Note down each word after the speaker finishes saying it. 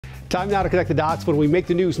Time now to connect the dots when we make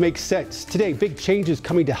the news make sense. Today, big changes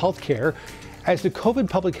coming to healthcare as the COVID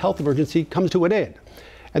public health emergency comes to an end.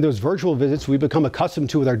 And those virtual visits we've become accustomed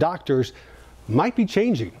to with our doctors might be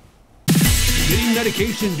changing. Getting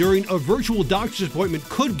medication during a virtual doctor's appointment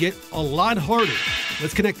could get a lot harder.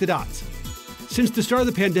 Let's connect the dots. Since the start of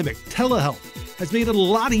the pandemic, telehealth has made it a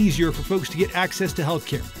lot easier for folks to get access to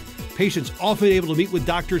healthcare. Patients often able to meet with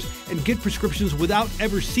doctors and get prescriptions without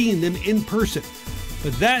ever seeing them in person.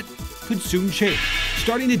 But that could soon change.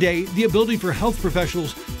 Starting today, the ability for health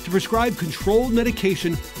professionals to prescribe controlled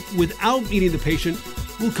medication without meeting the patient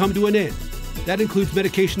will come to an end. That includes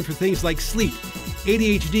medication for things like sleep,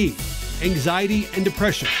 ADHD, anxiety, and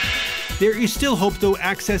depression. There is still hope, though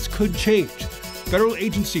access could change. Federal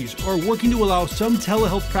agencies are working to allow some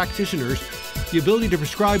telehealth practitioners the ability to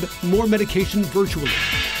prescribe more medication virtually.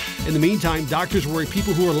 In the meantime, doctors worry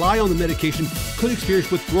people who rely on the medication could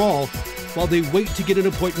experience withdrawal while they wait to get an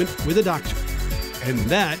appointment with a doctor. And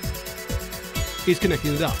that is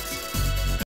connecting the dots.